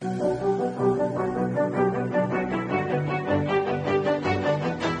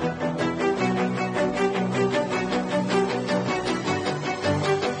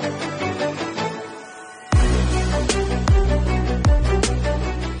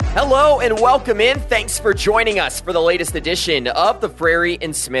Hello and welcome in. Thanks for joining us for the latest edition of the Frary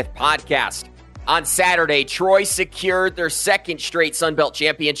and Smith podcast. On Saturday, Troy secured their second straight Sun Belt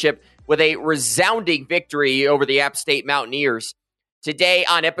championship with a resounding victory over the App State Mountaineers. Today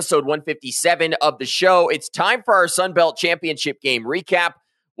on episode 157 of the show, it's time for our Sun Belt championship game recap.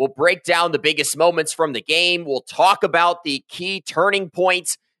 We'll break down the biggest moments from the game. We'll talk about the key turning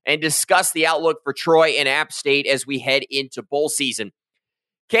points and discuss the outlook for Troy and App State as we head into bowl season.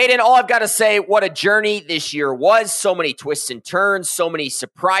 Caden, all I've got to say, what a journey this year was. So many twists and turns, so many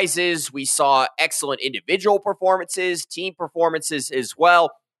surprises. We saw excellent individual performances, team performances as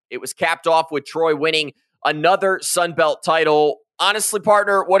well. It was capped off with Troy winning another Sun Belt title. Honestly,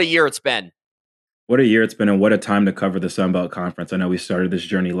 partner, what a year it's been. What a year it's been, and what a time to cover the Sun Belt Conference. I know we started this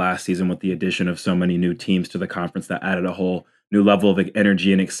journey last season with the addition of so many new teams to the conference that added a whole new level of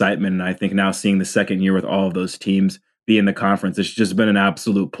energy and excitement. And I think now seeing the second year with all of those teams be in the conference, it's just been an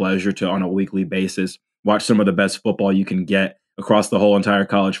absolute pleasure to, on a weekly basis, watch some of the best football you can get across the whole entire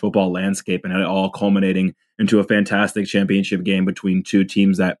college football landscape, and it all culminating into a fantastic championship game between two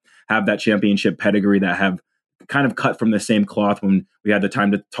teams that have that championship pedigree, that have kind of cut from the same cloth when we had the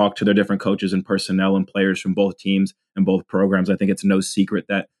time to talk to their different coaches and personnel and players from both teams and both programs. I think it's no secret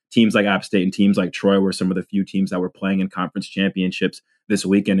that teams like App State and teams like Troy were some of the few teams that were playing in conference championships this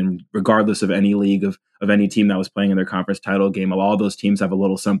weekend. And regardless of any league, of any team that was playing in their conference title game, all those teams have a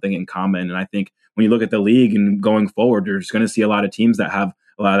little something in common. And I think when you look at the league and going forward, you're just going to see a lot of teams that have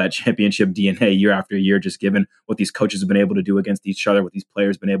a lot of that championship DNA year after year, just given what these coaches have been able to do against each other, what these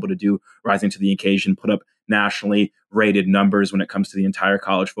players have been able to do, rising to the occasion, put up nationally rated numbers when it comes to the entire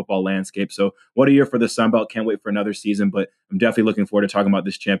college football landscape. So what a year for the Sun Belt. Can't wait for another season, but I'm definitely looking forward to talking about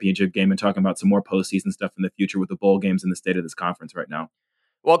this championship game and talking about some more postseason stuff in the future with the bowl games and the state of this conference right now.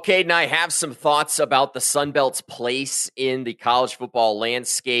 Well, Cade and I have some thoughts about the Sun Belt's place in the college football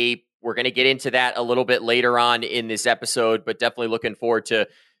landscape. We're going to get into that a little bit later on in this episode, but definitely looking forward to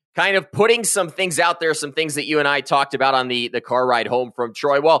kind of putting some things out there, some things that you and I talked about on the car ride home from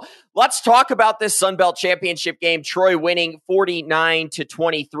Troy. Well, let's talk about this Sun Belt championship game. Troy winning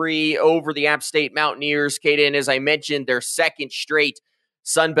 49-23 over the App State Mountaineers. Caden, as I mentioned, their second straight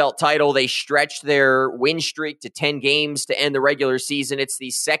Sun Belt title. They stretched their win streak to 10 games to end the regular season. It's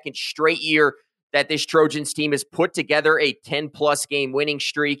the second straight year that this Trojans team has put together a 10-plus game winning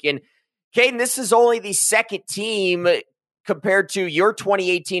streak. And Caden, this is only the second team compared to your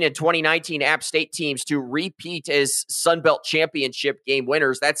 2018 and 2019 App State teams to repeat as Sun Belt championship game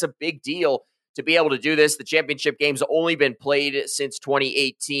winners. That's a big deal to be able to do this. The championship game's only been played since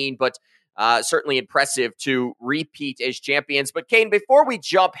 2018, but certainly impressive to repeat as champions. But Caden, before we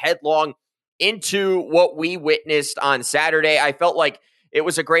jump headlong into what we witnessed on Saturday, I felt like it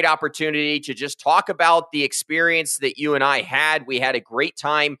was a great opportunity to just talk about the experience that you and I had. We had a great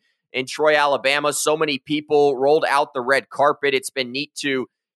time in Troy, Alabama. So many people rolled out the red carpet. It's been neat to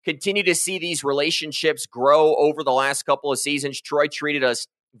continue to see these relationships grow over the last couple of seasons. Troy treated us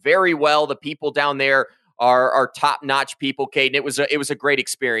very well. The people down there are top-notch people, Caden. It was a great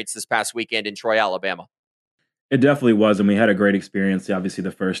experience this past weekend in Troy, Alabama. It definitely was, and we had a great experience. Obviously,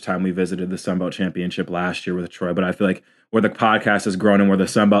 the first time we visited the Sun Belt Championship last year with Troy, but I feel like where the podcast has grown and where the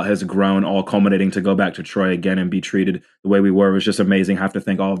Sun Belt has grown, all culminating to go back to Troy again and be treated the way we were, it was just amazing. I have to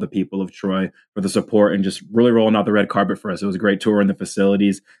thank all of the people of Troy for the support and just really rolling out the red carpet for us. It was a great tour in the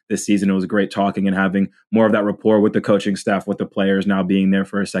facilities this season. It was great talking and having more of that rapport with the coaching staff, with the players now being there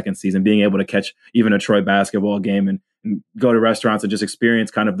for a second season, being able to catch even a Troy basketball game and go to restaurants and just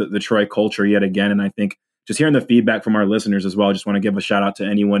experience kind of the Troy culture yet again. And I think just hearing the feedback from our listeners as well, I just want to give a shout out to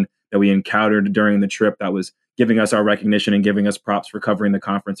anyone that we encountered during the trip that was giving us our recognition and giving us props for covering the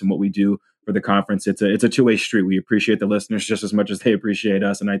conference and what we do for the conference. It's a two-way street. We appreciate the listeners just as much as they appreciate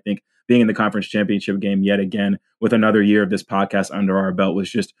us. And I think being in the conference championship game yet again with another year of this podcast under our belt was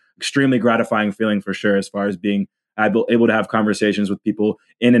just extremely gratifying feeling for sure, as far as being able to have conversations with people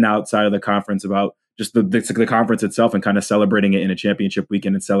in and outside of the conference about just the conference itself and kind of celebrating it in a championship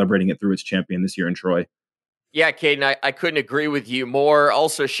weekend and celebrating it through its champion this year in Troy. Yeah, Caden, I couldn't agree with you more.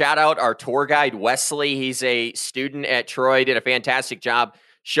 Also, shout out our tour guide, Wesley. He's a student at Troy, did a fantastic job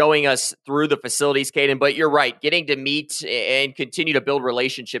showing us through the facilities, Caden. But you're right, getting to meet and continue to build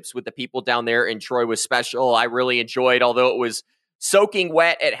relationships with the people down there in Troy was special. I really enjoyed, although it was soaking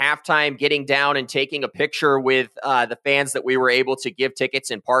wet at halftime, getting down and taking a picture with the fans that we were able to give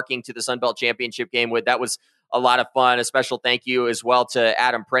tickets and parking to the Sun Belt Championship game with. That was a lot of fun. A special thank you as well to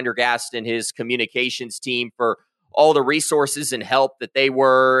Adam Prendergast and his communications team for all the resources and help that they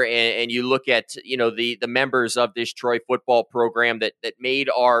were. And you look at, the members of this Troy football program that made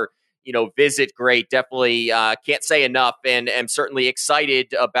our visit, great. Definitely can't say enough, and am certainly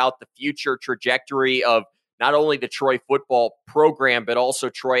excited about the future trajectory of not only the Troy football program, but also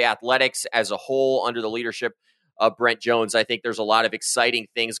Troy athletics as a whole under the leadership of Brent Jones. I think there's a lot of exciting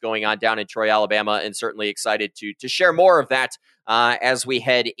things going on down in Troy, Alabama, and certainly excited to share more of that as we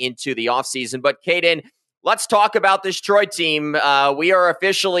head into the offseason. But Caden, let's talk about this Troy team. We are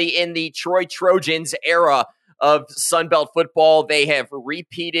officially in the Troy Trojans era of Sunbelt football. They have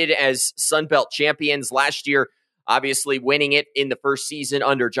repeated as Sunbelt champions last year, obviously winning it in the first season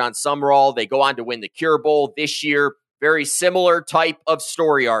under John Sumrall. They go on to win the Cure Bowl this year. Very similar type of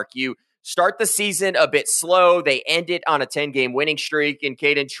story arc. You start the season a bit slow. They end it on a 10-game winning streak. And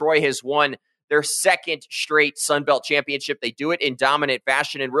Caden, Troy has won their second straight Sunbelt championship. They do it in dominant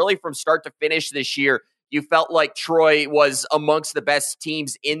fashion. And really from start to finish this year, you felt like Troy was amongst the best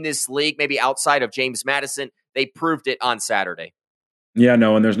teams in this league, maybe outside of James Madison. They proved it on Saturday. Yeah,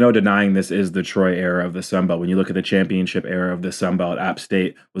 no, and there's no denying this is the Troy era of the Sun Belt. When you look at the championship era of the Sun Belt, App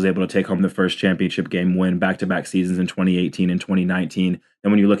State was able to take home the first championship game win back-to-back seasons in 2018 and 2019.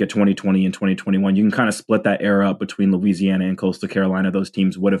 And when you look at 2020 and 2021, you can kind of split that era up between Louisiana and Coastal Carolina. Those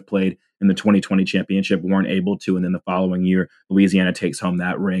teams would have played in the 2020 championship, weren't able to. And then the following year, Louisiana takes home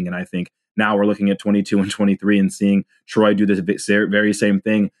that ring. And I think now we're looking at 22 and 23 and seeing Troy do this very same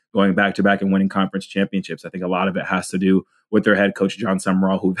thing, going back-to-back and winning conference championships. I think a lot of it has to do with their head coach, John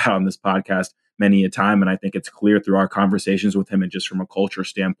Sumrall, who we've had on this podcast many a time. And I think it's clear through our conversations with him and just from a culture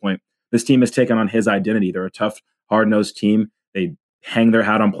standpoint, this team has taken on his identity. They're a tough, hard-nosed team. They hang their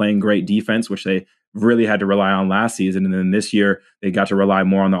hat on playing great defense, which they really had to rely on last season. And then this year, they got to rely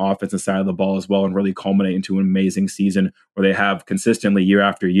more on the offensive side of the ball as well and really culminate into an amazing season where they have consistently year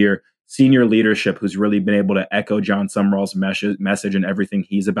after year senior leadership who's really been able to echo John Sumrall's message and everything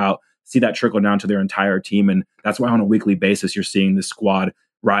he's about, see that trickle down to their entire team. And that's why on a weekly basis, you're seeing the squad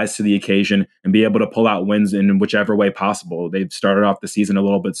rise to the occasion and be able to pull out wins in whichever way possible. They've started off the season a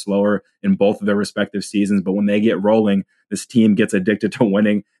little bit slower in both of their respective seasons, but when they get rolling, this team gets addicted to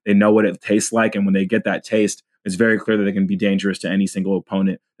winning. They know what it tastes like. And when they get that taste, it's very clear that they can be dangerous to any single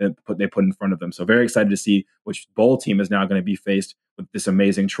opponent that they put in front of them. So very excited to see which bowl team is now going to be faced with this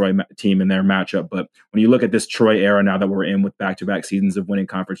amazing Troy team in their matchup. But when you look at this Troy era now that we're in with back-to-back seasons of winning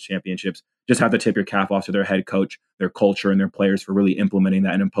conference championships, just have to tip your cap off to their head coach, their culture, and their players for really implementing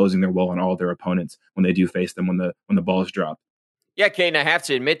that and imposing their will on all their opponents when they do face them when the ball is dropped. Yeah, Caden, I have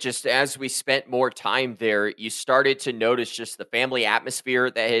to admit, just as we spent more time there, you started to notice just the family atmosphere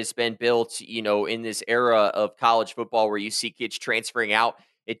that has been built, in this era of college football where you see kids transferring out.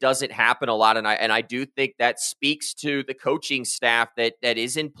 It doesn't happen a lot, and I do think that speaks to the coaching staff that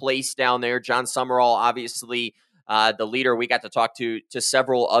is in place down there. John Sumrall, obviously, the leader. We got to talk to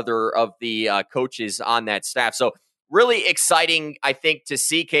several other of the coaches on that staff. So really exciting, I think, to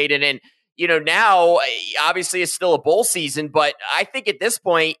see, Caden. And now obviously it's still a bowl season, but I think at this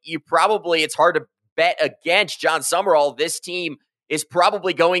point, it's hard to bet against John Sumrall. This team is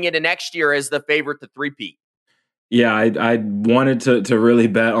probably going into next year as the favorite to three-peat. Yeah, I wanted to really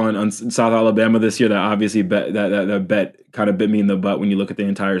bet on South Alabama this year. That obviously that bet kind of bit me in the butt when you look at the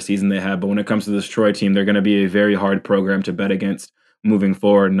entire season they had. But when it comes to this Troy team, they're going to be a very hard program to bet against moving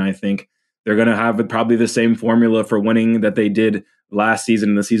forward. And I think they're going to have probably the same formula for winning that they did last season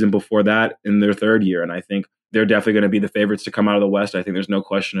and the season before that in their third year. And I think they're definitely going to be the favorites to come out of the West. I think there's no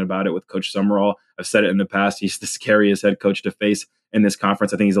question about it with Coach Sumrall. I've said it in the past. He's the scariest head coach to face in this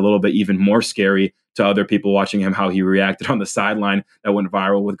conference. I think he's a little bit even more scary to other people watching him, how he reacted on the sideline that went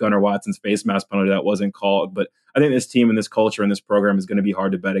viral with Gunnar Watson's face mask penalty that wasn't called. But I think this team and this culture and this program is going to be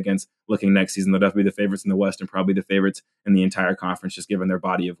hard to bet against looking next season. They'll definitely be the favorites in the West and probably the favorites in the entire conference, just given their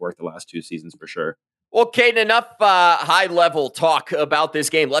body of work the last two seasons for sure. Well, Caden, enough high-level talk about this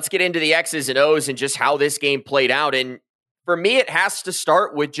game. Let's get into the X's and O's and just how this game played out. And for me, it has to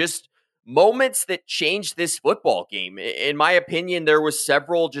start with just moments that changed this football game. In my opinion, there was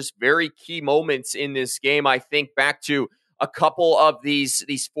several just very key moments in this game. I think back to a couple of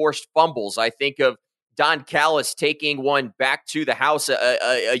these forced fumbles. I think of Don Callis taking one back to the house,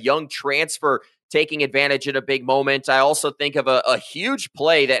 a young transfer taking advantage in a big moment. I also think of a huge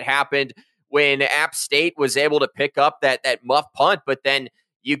play that happened when App State was able to pick up that muff punt, but then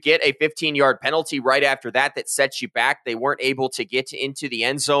you get a 15-yard penalty right after that sets you back. They weren't able to get into the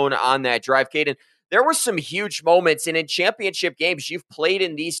end zone on that drive. Caden, there were some huge moments, and in championship games, you've played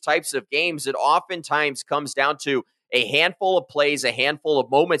in these types of games, it oftentimes comes down to a handful of plays, a handful of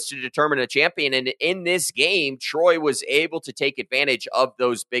moments to determine a champion, and in this game, Troy was able to take advantage of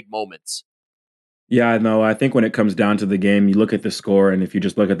those big moments. Yeah, no, I think when it comes down to the game, you look at the score, and if you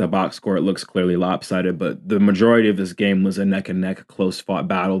just look at the box score, it looks clearly lopsided. But the majority of this game was a neck and neck, close fought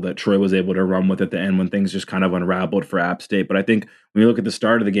battle that Troy was able to run with at the end when things just kind of unraveled for App State. But I think when you look at the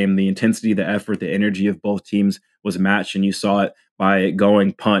start of the game, the intensity, the effort, the energy of both teams was matched, and you saw it by it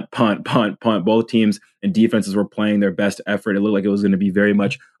going punt, punt, punt, punt. Both teams and defenses were playing their best effort. It looked like it was going to be very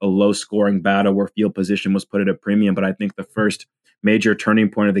much a low scoring battle where field position was put at a premium. But I think the first major turning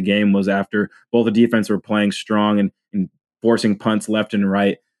point of the game was after both the defense were playing strong and forcing punts left and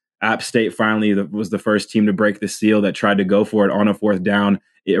right. App State finally was the first team to break the seal that tried to go for it on a fourth down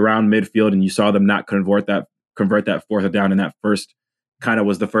around midfield, and you saw them not convert that fourth down. And that first kind of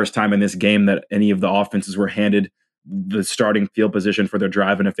was the first time in this game that any of the offenses were handed the starting field position for their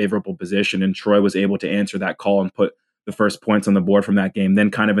drive in a favorable position, and Troy was able to answer that call and put the first points on the board from that game. Then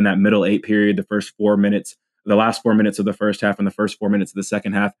kind of in that middle eight period, the last 4 minutes of the first half and the first 4 minutes of the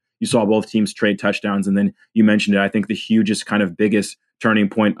second half, you saw both teams trade touchdowns. And then you mentioned it. I think the hugest kind of biggest turning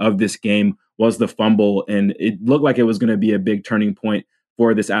point of this game was the fumble. And it looked like it was going to be a big turning point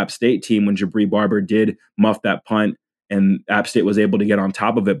for this App State team when Jabri Barber did muff that punt and App State was able to get on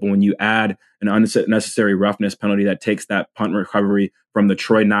top of it. But when you add an unnecessary roughness penalty that takes that punt recovery from the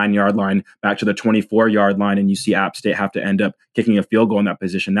Troy 9-yard line back to the 24-yard line, and you see App State have to end up kicking a field goal in that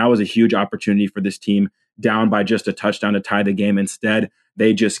position, that was a huge opportunity for this team down by just a touchdown to tie the game. Instead,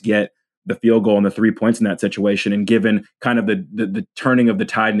 they just get the field goal and the 3 points in that situation. And given kind of the turning of the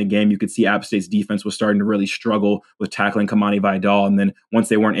tide in the game, you could see App State's defense was starting to really struggle with tackling Kamani Vidal. And then once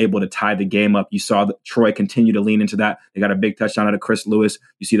they weren't able to tie the game up, you saw that Troy continue to lean into that. They got a big touchdown out of Chris Lewis.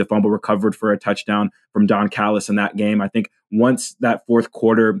 You see the fumble recovered for a touchdown from Don Callis in that game. I think once that fourth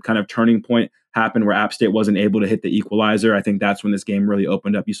quarter kind of turning point happened where App State wasn't able to hit the equalizer, I think that's when this game really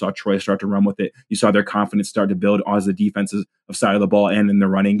opened up. You saw Troy start to run with it. You saw their confidence start to build as the defensive side of the ball and in the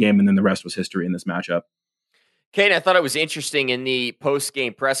running game, and then the rest was history in this matchup. Kane, I thought it was interesting in the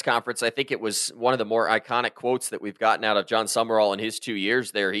post-game press conference. I think it was one of the more iconic quotes that we've gotten out of John Summerall in his 2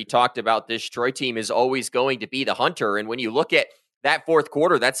 years there. He talked about this Troy team is always going to be the hunter. And when you look at that fourth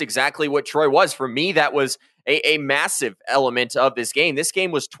quarter, that's exactly what Troy was. For me, that was a massive element of this game. This game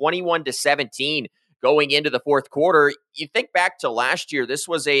was 21-17 going into the fourth quarter. You think back to last year, this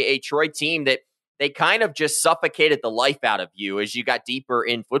was a Troy team that they kind of just suffocated the life out of you as you got deeper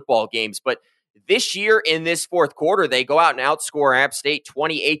in football games. But this year in this fourth quarter, they go out and outscore App State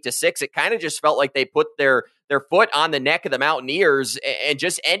 28-6. It kind of just felt like they put their foot on the neck of the Mountaineers and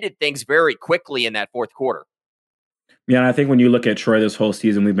just ended things very quickly in that fourth quarter. Yeah, and I think when you look at Troy this whole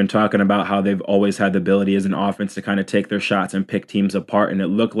season, we've been talking about how they've always had the ability as an offense to kind of take their shots and pick teams apart. And it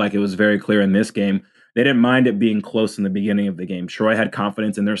looked like it was very clear in this game. They didn't mind it being close in the beginning of the game. Troy had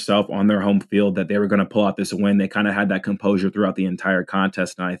confidence in themselves on their home field that they were going to pull out this win. They kind of had that composure throughout the entire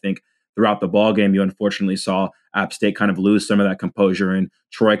contest. And I think throughout the ball game, you unfortunately saw App State kind of lose some of that composure and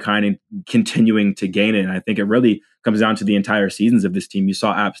Troy kind of continuing to gain it. And I think it really comes down to the entire seasons of this team. You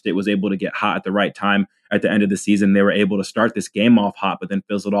saw App State was able to get hot at the right time at the end of the season. They were able to start this game off hot, but then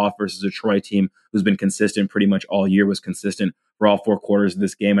fizzled off versus a Troy team who's been consistent pretty much all year, was consistent for all four quarters of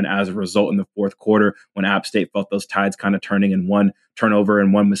this game. And as a result, in the fourth quarter, when App State felt those tides kind of turning and one turnover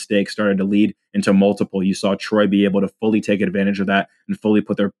and one mistake started to lead into multiple, you saw Troy be able to fully take advantage of that and fully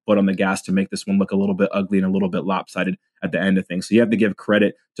put their foot on the gas to make this one look a little bit ugly and a little bit lopsided at the end of things. So you have to give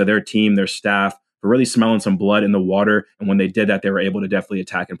credit to their team, their staff, for really smelling some blood in the water. And when they did that, they were able to definitely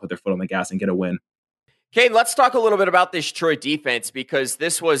attack and put their foot on the gas and get a win. Kane, let's talk a little bit about this Troy defense because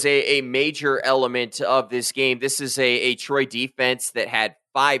this was a major element of this game. This is a Troy defense that had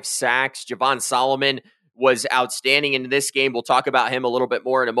 5 sacks. Javon Solomon was outstanding in this game. We'll talk about him a little bit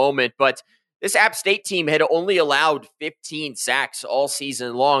more in a moment. But this App State team had only allowed 15 sacks all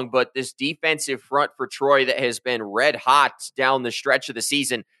season long. But this defensive front for Troy that has been red hot down the stretch of the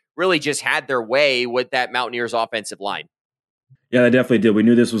season really just had their way with that Mountaineers offensive line. Yeah, they definitely did. We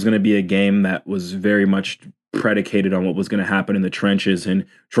knew this was going to be a game that was very much predicated on what was going to happen in the trenches. And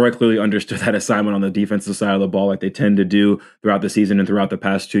Troy clearly understood that assignment on the defensive side of the ball like they tend to do throughout the season and throughout the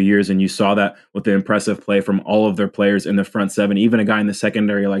past 2 years. And you saw that with the impressive play from all of their players in the front seven, even a guy in the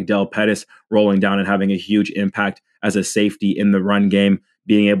secondary like Del Pettis rolling down and having a huge impact as a safety in the run game,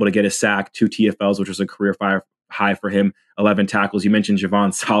 being able to get a sack, 2 TFLs, which was a career high for him, 11 tackles. You mentioned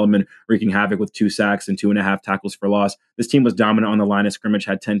Javon Solomon wreaking havoc with 2 sacks and 2.5 tackles for loss. This team was dominant on the line of scrimmage,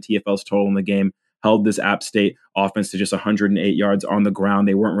 had 10 TFLs total in the game, held this App State offense to just 108 yards on the ground.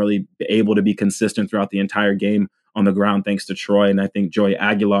 They weren't really able to be consistent throughout the entire game on the ground thanks to Troy. And I think Joey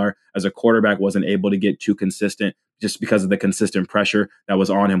Aguilar as a quarterback wasn't able to get too consistent just because of the consistent pressure that was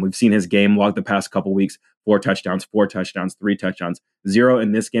on him. We've seen his game log the past couple weeks, 4 touchdowns, 4 touchdowns, 3 touchdowns. 0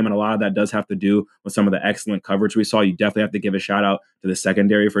 in this game, and a lot of that does have to do with some of the excellent coverage we saw. You definitely have to give a shout out to the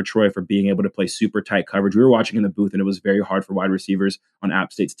secondary for Troy for being able to play super tight coverage. We were watching in the booth, and it was very hard for wide receivers on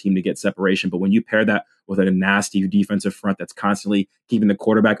App State's team to get separation. But when you pair that with a nasty defensive front that's constantly keeping the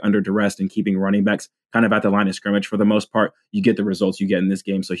quarterback under duress and keeping running backs kind of at the line of scrimmage for the most part, you get the results you get in this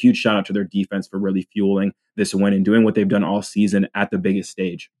game. So huge shout out to their defense for really fueling this win and doing what they've done all season at the biggest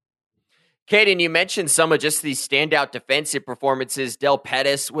stage. Caden, you mentioned some of just these standout defensive performances. Del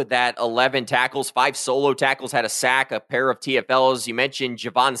Pettis with that 11 tackles, 5 solo tackles, had a sack, a pair of TFLs. You mentioned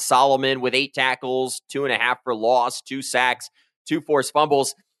Javon Solomon with 8 tackles, 2.5 for loss, 2 sacks, 2 forced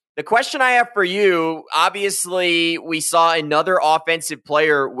fumbles. The question I have for you, obviously, we saw another offensive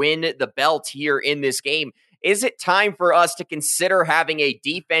player win the belt here in this game. Is it time for us to consider having a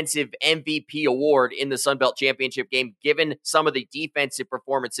defensive MVP award in the Sun Belt Championship game, given some of the defensive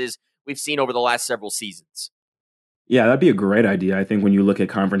performances we've seen over the last several seasons? Yeah, that'd be a great idea. I think when you look at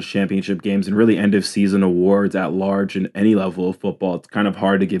conference championship games and really end of season awards at large in any level of football, it's kind of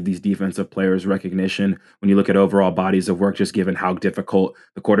hard to give these defensive players recognition when you look at overall bodies of work, just given how difficult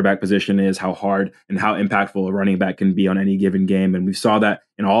the quarterback position is, how hard and how impactful a running back can be on any given game. And we saw that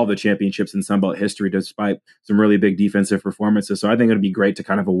in all of the championships in Sunbelt history, despite some really big defensive performances. So I think it'd be great to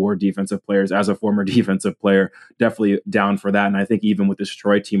kind of award defensive players. As a former defensive player, definitely down for that. And I think even with this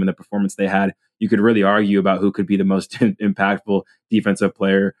Troy team and the performance they had, you could really argue about who could be the most impactful defensive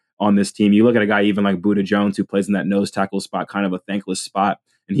player on this team. You look at a guy even like Buda Jones, who plays in that nose tackle spot, kind of a thankless spot.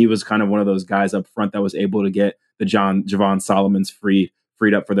 And he was kind of one of those guys up front that was able to get the Javon Solomon's freed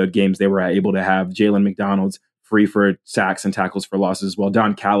up for the games they were able to have. Jalen McDonald's free for sacks and tackles for losses, while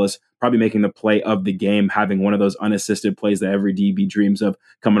Don Callis probably making the play of the game, having one of those unassisted plays that every DB dreams of,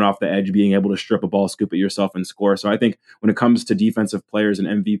 coming off the edge, being able to strip a ball, scoop it yourself, and score. So I think when it comes to defensive players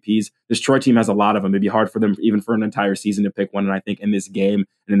and MVPs, this Troy team has a lot of them. It'd be hard for them even for an entire season to pick one. And I think in this game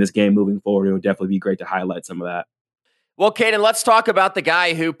and in this game moving forward, it would definitely be great to highlight some of that. Well, Caden, let's talk about the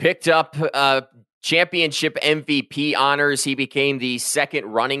guy who picked up championship MVP honors. He became the second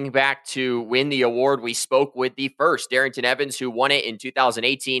running back to win the award. We spoke with the first, Darrington Evans, who won it in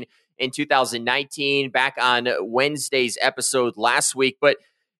 2018 and 2019, back on Wednesday's episode last week. But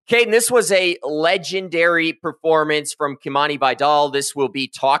Caden, this was a legendary performance from Kimani Vidal. This will be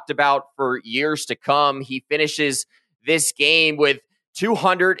talked about for years to come. He finishes this game with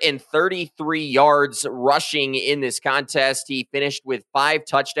 233 yards rushing in this contest. He finished with 5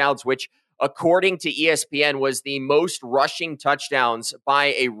 touchdowns, which, according to ESPN, was the most rushing touchdowns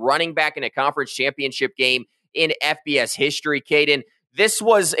by a running back in a conference championship game in FBS history. Caden, this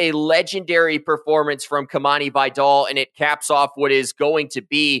was a legendary performance from Kimani Vidal, and it caps off what is going to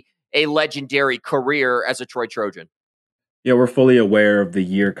be a legendary career as a Troy Trojan. Yeah, we're fully aware of the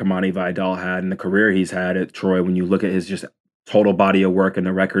year Kimani Vidal had and the career he's had at Troy. When you look at his just total body of work and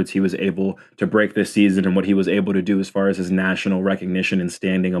the records he was able to break this season and what he was able to do as far as his national recognition and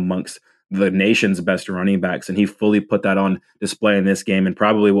standing amongst the nation's best running backs. And he fully put that on display in this game, and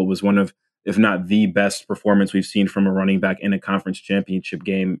probably what was one of, if not the best performance we've seen from a running back in a conference championship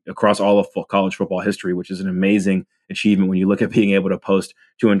game across all of college football history, which is an amazing achievement when you look at being able to post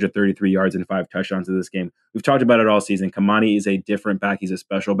 233 yards and 5 touchdowns in this game. We've talked about it all season. Kimani is a different back. He's a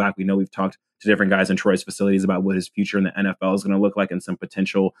special back. We know we've talked to different guys in Troy's facilities about what his future in the NFL is going to look like and some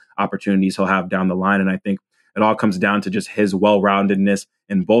potential opportunities he'll have down the line. And I think it all comes down to just his well-roundedness.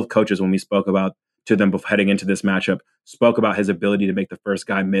 And both coaches, when we spoke about to them heading into this matchup, spoke about his ability to make the first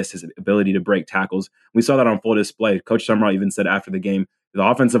guy miss, his ability to break tackles. We saw that on full display. Coach Summerall even said after the game, the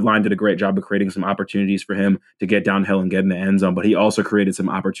offensive line did a great job of creating some opportunities for him to get downhill and get in the end zone, but he also created some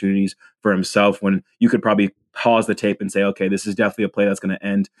opportunities for himself when you could probably pause the tape and say, okay, this is definitely a play that's going to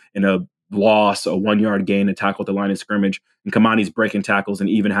end in a loss, a 1-yard gain, a tackle at the line of scrimmage. And Kamani's breaking tackles and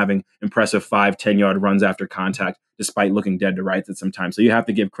even having impressive 5-10-yard runs after contact, despite looking dead to rights at some time. So you have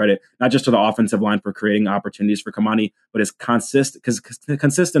to give credit not just to the offensive line for creating opportunities for Kimani, but his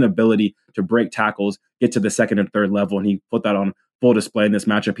consistent ability to break tackles, get to the second and third level. And he put that on full display in this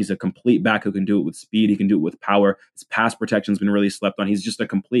matchup. He's a complete back who can do it with speed. He can do it with power. His pass protection's been really slept on. He's just a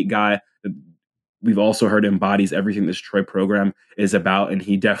complete guy that we've also heard embodies everything this Troy program is about, and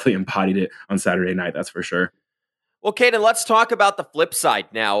he definitely embodied it on Saturday night, that's for sure. Well, Caden, let's talk about the flip side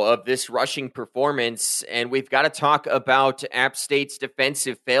now of this rushing performance, and we've got to talk about App State's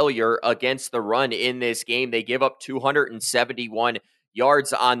defensive failure against the run in this game. They give up 271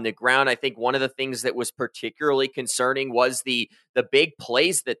 yards on the ground. I think one of the things that was particularly concerning was the big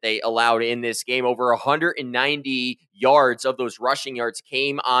plays that they allowed in this game. Over 190 yards of those rushing yards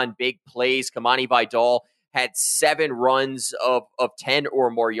came on big plays. Kimani Vidal had 7 runs of 10 or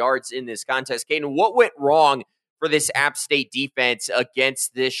more yards in this contest. Caden, what went wrong for this App State defense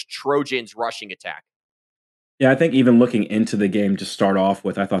against this Trojans rushing attack? Yeah, I think even looking into the game to start off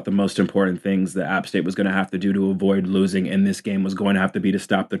with, I thought the most important things that App State was going to have to do to avoid losing in this game was going to have to be to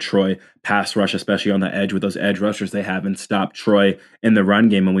stop the Troy pass rush, especially on the edge with those edge rushers they have, and stop Troy in the run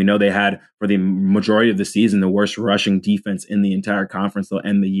game. And we know they had, for the majority of the season, the worst rushing defense in the entire conference. They'll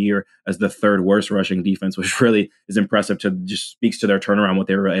end the year as the 3rd worst rushing defense, which really is impressive to just speaks to their turnaround, what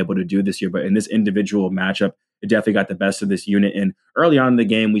they were able to do this year. But in this individual matchup, it definitely got the best of this unit. And early on in the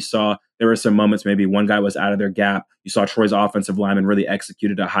game, we saw there were some moments, maybe one guy was out of their gap. You saw Troy's offensive lineman really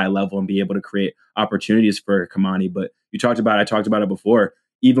execute at a high level and be able to create opportunities for Kamani. But I talked about it before.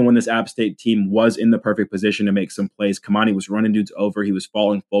 Even when this App State team was in the perfect position to make some plays, Kamani was running dudes over. He was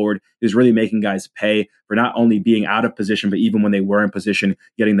falling forward. He was really making guys pay for not only being out of position, but even when they were in position,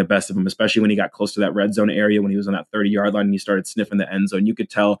 getting the best of them, especially when he got close to that red zone area, when he was on that 30-yard line and he started sniffing the end zone. You could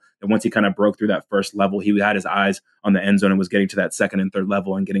tell that once he kind of broke through that first level, he had his eyes on the end zone and was getting to that second and third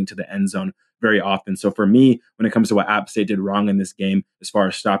level and getting to the end zone very often. So for me, when it comes to what App State did wrong in this game, as far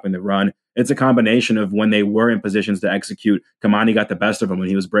as stopping the run, it's a combination of when they were in positions to execute, Kamani got the best of him when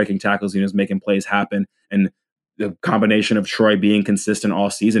he was breaking tackles, he was making plays happen. And the combination of Troy being consistent all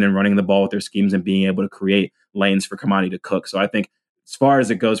season and running the ball with their schemes and being able to create lanes for Kamani to cook. So I think as far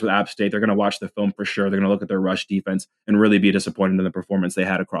as it goes with App State, they're going to watch the film for sure. They're going to look at their rush defense and really be disappointed in the performance they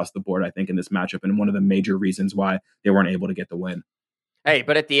had across the board, I think, in this matchup. And one of the major reasons why they weren't able to get the win. Hey,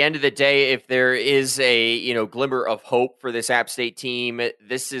 but at the end of the day, if there is a glimmer of hope for this App State team,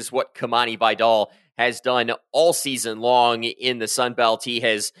 this is what Kamani Vidal has done all season long in the Sun Belt. He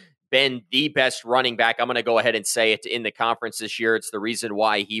has been the best running back. I'm going to go ahead and say it in the conference this year. It's the reason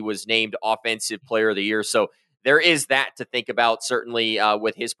why he was named Offensive Player of the Year. So there is that to think about, certainly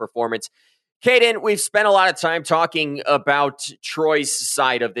with his performance. Caden, we've spent a lot of time talking about Troy's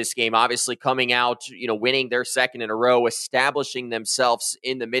side of this game, obviously coming out, winning their 2nd in a row, establishing themselves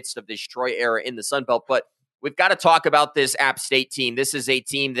in the midst of this Troy era in the Sun Belt. But we've got to talk about this App State team. This is a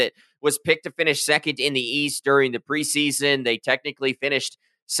team that was picked to finish 2nd in the East during the preseason. They technically finished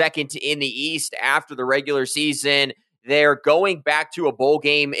 2nd in the East after the regular season. They're going back to a bowl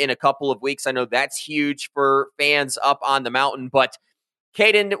game in a couple of weeks. I know that's huge for fans up on the mountain, but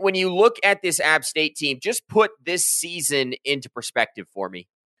Caden, when you look at this App State team, just put this season into perspective for me.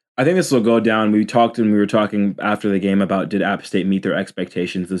 I think this will go down. We were talking after the game about did App State meet their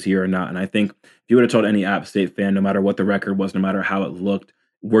expectations this year or not. And I think if you would have told any App State fan, no matter what the record was, no matter how it looked,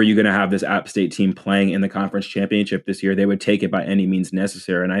 were you going to have this App State team playing in the conference championship this year, they would take it by any means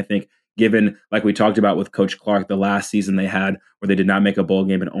necessary. And I think given, like we talked about with Coach Clark, the last season they had where they did not make a bowl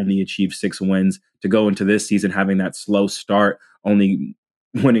game and only achieved 6 wins, to go into this season having that slow start, only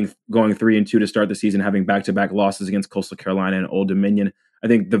going 3-2 to start the season, having back-to-back losses against Coastal Carolina and Old Dominion. I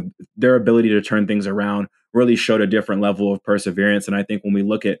think their ability to turn things around really showed a different level of perseverance. And I think when we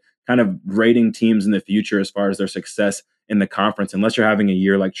look at kind of rating teams in the future as far as their success in the conference, unless you're having a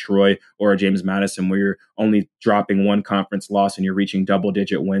year like Troy or James Madison where you're only dropping 1 conference loss and you're reaching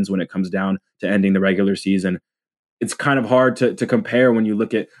double-digit wins when it comes down to ending the regular season, it's kind of hard to compare when you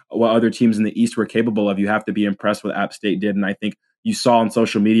look at what other teams in the East were capable of. You have to be impressed with what App State did. And I think you saw on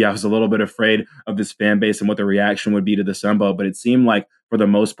social media, I was a little bit afraid of this fan base and what the reaction would be to the Sun Belt, but it seemed like for the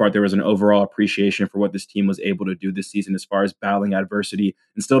most part, there was an overall appreciation for what this team was able to do this season as far as battling adversity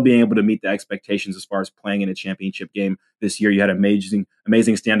and still being able to meet the expectations as far as playing in a championship game this year. You had amazing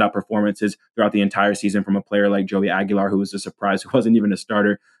standout performances throughout the entire season from a player like Joey Aguilar, who was a surprise, who wasn't even a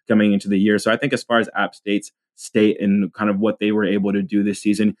starter coming into the year. So I think as far as App State's state and kind of what they were able to do this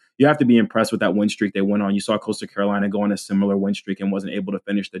season, you have to be impressed with that win streak they went on. You saw Coastal Carolina go on a similar win streak and wasn't able to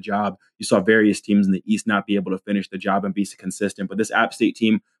finish the job. You saw various teams in the East not be able to finish the job and be consistent, but this App State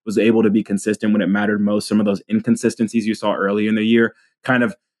team was able to be consistent when it mattered most. Some of those inconsistencies you saw early in the year, kind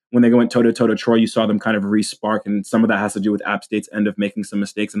of when they went toe-to-toe to Troy, you saw them kind of re-spark, and some of that has to do with App State's end of making some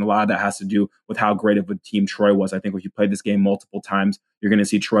mistakes, and a lot of that has to do with how great of a team Troy was. I think if you played this game multiple times, you're going to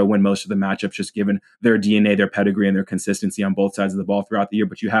see Troy win most of the matchups just given their DNA, their pedigree, and their consistency on both sides of the ball throughout the year.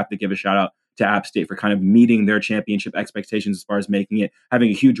 But you have to give a shout-out to App State for kind of meeting their championship expectations as far as making it, having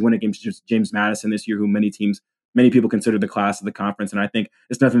a huge win against James Madison this year, who many people consider the class of the conference. And I think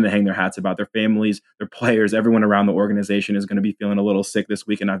it's nothing to hang their hats about. Their families, their players, everyone around the organization is going to be feeling a little sick this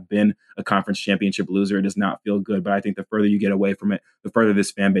week. And I've been a conference championship loser. It does not feel good. But I think the further you get away from it, the further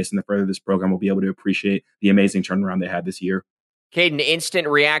this fan base and the further this program will be able to appreciate the amazing turnaround they had this year. Caden, instant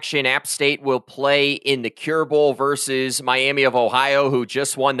reaction. App State will play in the Cure Bowl versus Miami of Ohio, who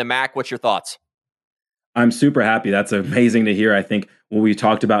just won the MAC. What's your thoughts? I'm super happy. That's amazing to hear. I think what we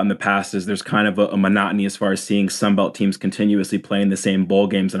talked about in the past is there's kind of a monotony as far as seeing Sunbelt teams continuously playing the same bowl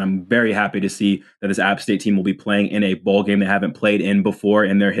games. And I'm very happy to see that this App State team will be playing in a bowl game they haven't played in before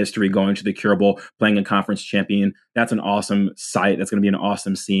in their history, going to the Cure Bowl, playing a conference champion. That's an awesome sight. That's going to be an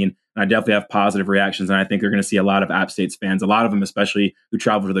awesome scene. And I definitely have positive reactions. And I think you're going to see a lot of App State's fans, a lot of them, especially who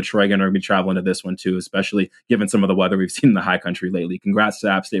travel to the Trojan, are going to be traveling to this one too, especially given some of the weather we've seen in the high country lately. Congrats to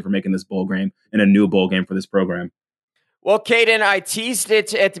App State for making this bowl game and a new bowl game for this program. Well, Caden, I teased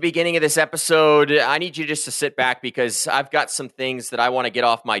it at the beginning of this episode. I need you just to sit back because I've got some things that I want to get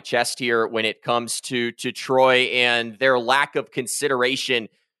off my chest here when it comes to Troy and their lack of consideration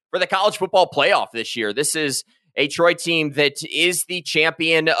for the college football playoff this year. This is a Troy team that is the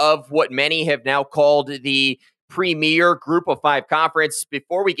champion of what many have now called the premier Group of Five conference.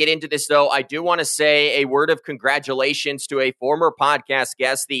 Before we get into this, though, I do want to say a word of congratulations to a former podcast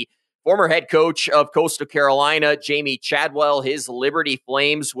guest, the former head coach of Coastal Carolina, Jamie Chadwell. His Liberty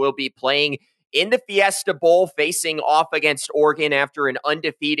Flames will be playing in the Fiesta Bowl, facing off against Oregon after an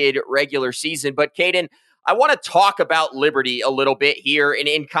undefeated regular season. But, Caden, I want to talk about Liberty a little bit here, and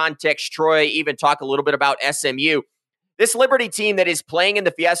in context, Troy, even talk a little bit about SMU. This Liberty team that is playing in the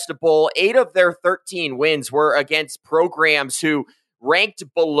Fiesta Bowl, 8 of their 13 wins were against programs who ranked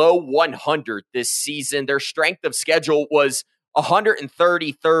below 100 this season. Their strength of schedule was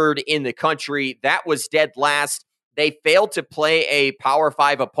 133rd in the country. That was dead last. They failed to play a Power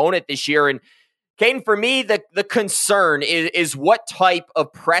 5 opponent this year. And Caden, for me, the concern is what type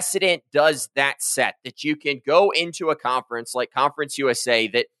of precedent does that set? That you can go into a conference like Conference USA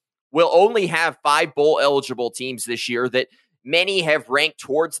that will only have 5 bowl-eligible teams this year, that many have ranked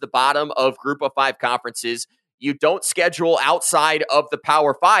towards the bottom of Group of 5 conferences. You don't schedule outside of the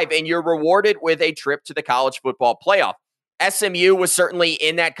Power 5, and you're rewarded with a trip to the college football playoff. SMU was certainly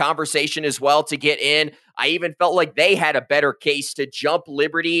in that conversation as well to get in. I even felt like they had a better case to jump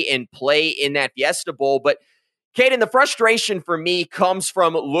Liberty and play in that Fiesta Bowl. But, Caden, the frustration for me comes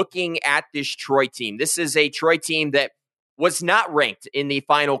from looking at this Troy team. This is a Troy team that was not ranked in the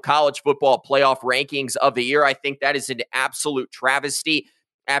final college football playoff rankings of the year. I think that is an absolute travesty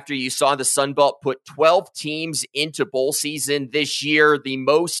after you saw the Sun Belt put 12 teams into bowl season this year, the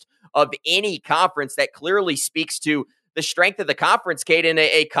most of any conference. That clearly speaks to the strength of the conference, Caden,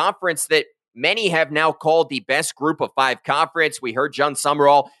 a conference that many have now called the best Group of 5 conference. We heard John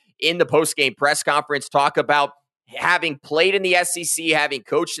Summerall in the postgame press conference talk about having played in the SEC, having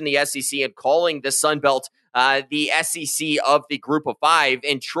coached in the SEC, and calling the Sun Belt the SEC of the Group of 5.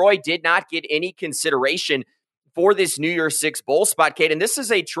 And Troy did not get any consideration for this New Year's Six bowl spot, Caden. This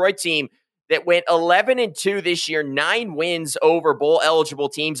is a Troy team that went 11-2 this year, 9 wins over bowl-eligible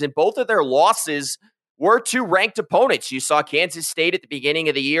teams, and both of their losses were to ranked opponents. You saw Kansas State at the beginning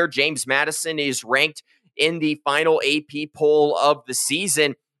of the year. James Madison is ranked in the final AP poll of the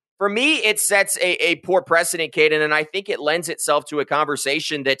season. For me, it sets a poor precedent, Caden, and I think it lends itself to a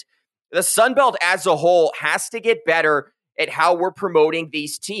conversation that the Sun Belt as a whole has to get better at how we're promoting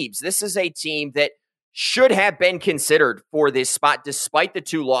these teams. This is a team that should have been considered for this spot despite the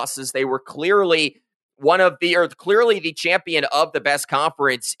 2 losses. They were clearly clearly the champion of the best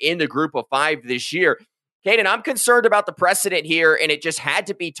conference in the Group of 5 this year. Caden, I'm concerned about the precedent here, and it just had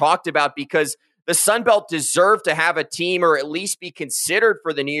to be talked about because the Sun Belt deserved to have a team or at least be considered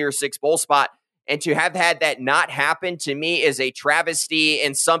for the New Year's Six bowl spot. And to have had that not happen, to me, is a travesty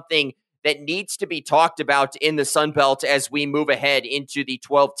and something that needs to be talked about in the Sun Belt as we move ahead into the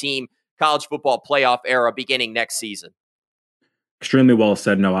 12-team college football playoff era beginning next season. Extremely well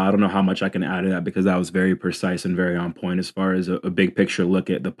said, Noah. I don't know how much I can add to that because that was very precise and very on point as far as a big picture look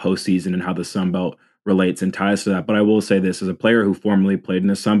at the postseason and how the Sun Belt relates and ties to that. But I will say this, as a player who formerly played in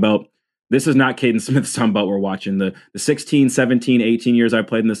the Sun Belt, this is not Caden Smith's Sun Belt we're watching. The 16, 17, 18 years I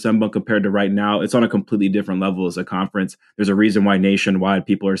played in the Sun Belt compared to right now, it's on a completely different level as a conference. There's a reason why nationwide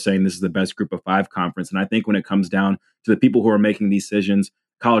people are saying this is the best Group of 5 conference. And I think when it comes down to the people who are making these decisions,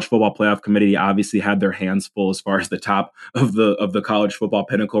 College Football Playoff Committee obviously had their hands full as far as the top of the college football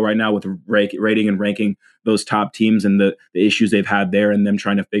pinnacle right now with rating and ranking those top teams and the issues they've had there and them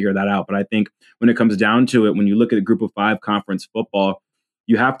trying to figure that out. But I think when it comes down to it, when you look at the Group of 5 conference football,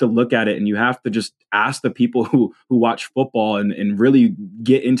 you have to look at it and you have to just ask the people who watch football and really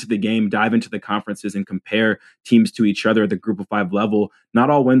get into the game, dive into the conferences and compare teams to each other at the Group of 5 level. Not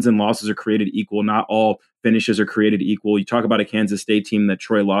all wins and losses are created equal. Not all finishes are created equal. You talk about a Kansas State team that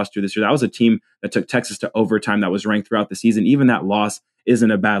Troy lost to this year. That was a team that took Texas to overtime that was ranked throughout the season. Even that loss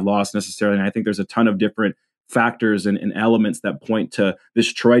isn't a bad loss necessarily. And I think there's a ton of different factors and elements that point to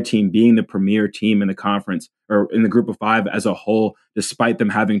this Troy team being the premier team in the conference or in the group of 5 as a whole, despite them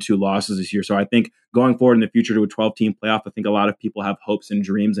having 2 losses this year. So I think going forward in the future to a 12-team playoff, I think a lot of people have hopes and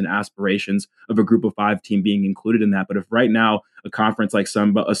dreams and aspirations of a group of 5 team being included in that. But if right now a conference like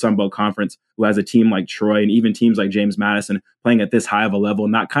a Sun Belt conference who has a team like Troy and even teams like James Madison playing at this high of a level,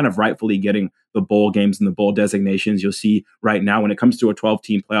 not kind of rightfully getting the bowl games and the bowl designations, you'll see right now when it comes to a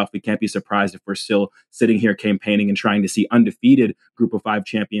 12-team playoff, we can't be surprised if we're still sitting here campaigning and trying to see undefeated group of 5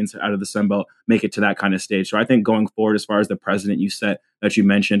 champions out of the Sun Belt make it to that kind of stage. So I think going forward, as far as the precedent you set that you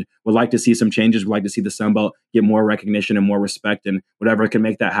mentioned, would like to see some changes. Would like to see the Sun Belt get more recognition and more respect, and whatever can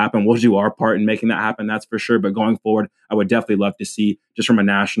make that happen, we'll do our part in making that happen. That's for sure. But going forward, I would definitely love to see, just from a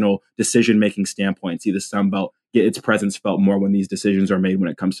national decision-making standpoint, see the Sun Belt get its presence felt more when these decisions are made when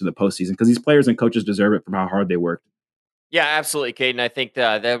it comes to the postseason, because these players and coaches deserve it from how hard they worked. Yeah, absolutely, Caden. I think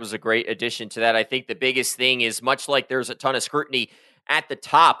that was a great addition to that. I think the biggest thing is, much like there's a ton of scrutiny at the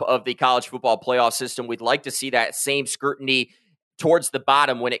top of the college football playoff system, we'd like to see that same scrutiny towards the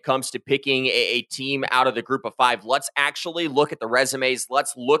bottom when it comes to picking a team out of the group of 5. Let's actually look at the resumes.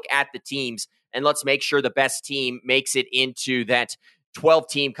 Let's look at the teams, and let's make sure the best team makes it into that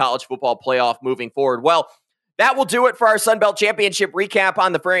 12-team college football playoff moving forward. Well, that will do it for our Sun Belt Championship recap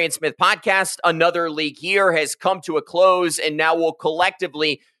on the Frary and Smith podcast. Another league year has come to a close, and now we'll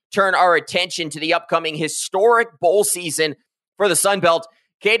collectively turn our attention to the upcoming historic bowl season for the Sun Belt.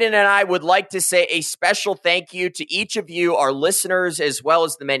 Caden and I would like to say a special thank you to each of you, our listeners, as well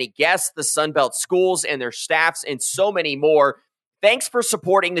as the many guests, the Sun Belt schools and their staffs, and so many more. Thanks for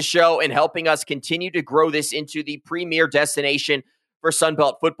supporting the show and helping us continue to grow this into the premier destination for Sun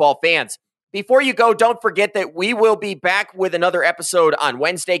Belt football fans. Before you go, don't forget that we will be back with another episode on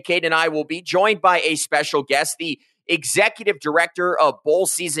Wednesday. Caden and I will be joined by a special guest, the Executive Director of Bowl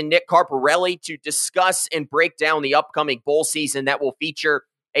Season, Nick Carparelli, to discuss and break down the upcoming bowl season that will feature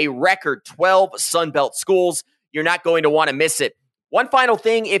a record 12 Sun Belt schools. You're not going to want to miss it. One final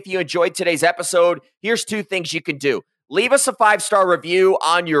thing, if you enjoyed today's episode, here's 2 things you can do. Leave us a 5-star review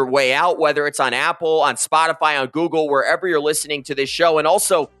on your way out, whether it's on Apple, on Spotify, on Google, wherever you're listening to this show. And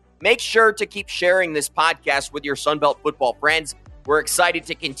also, make sure to keep sharing this podcast with your Sun Belt football friends. We're excited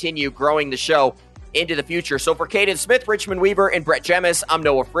to continue growing the show into the future. So for Caden Smith, Richmond Weaver, and Brett Jemis, I'm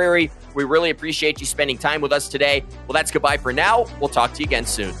Noah Frary. We really appreciate you spending time with us today. Well, that's goodbye for now. We'll talk to you again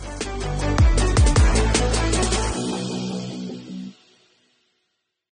soon.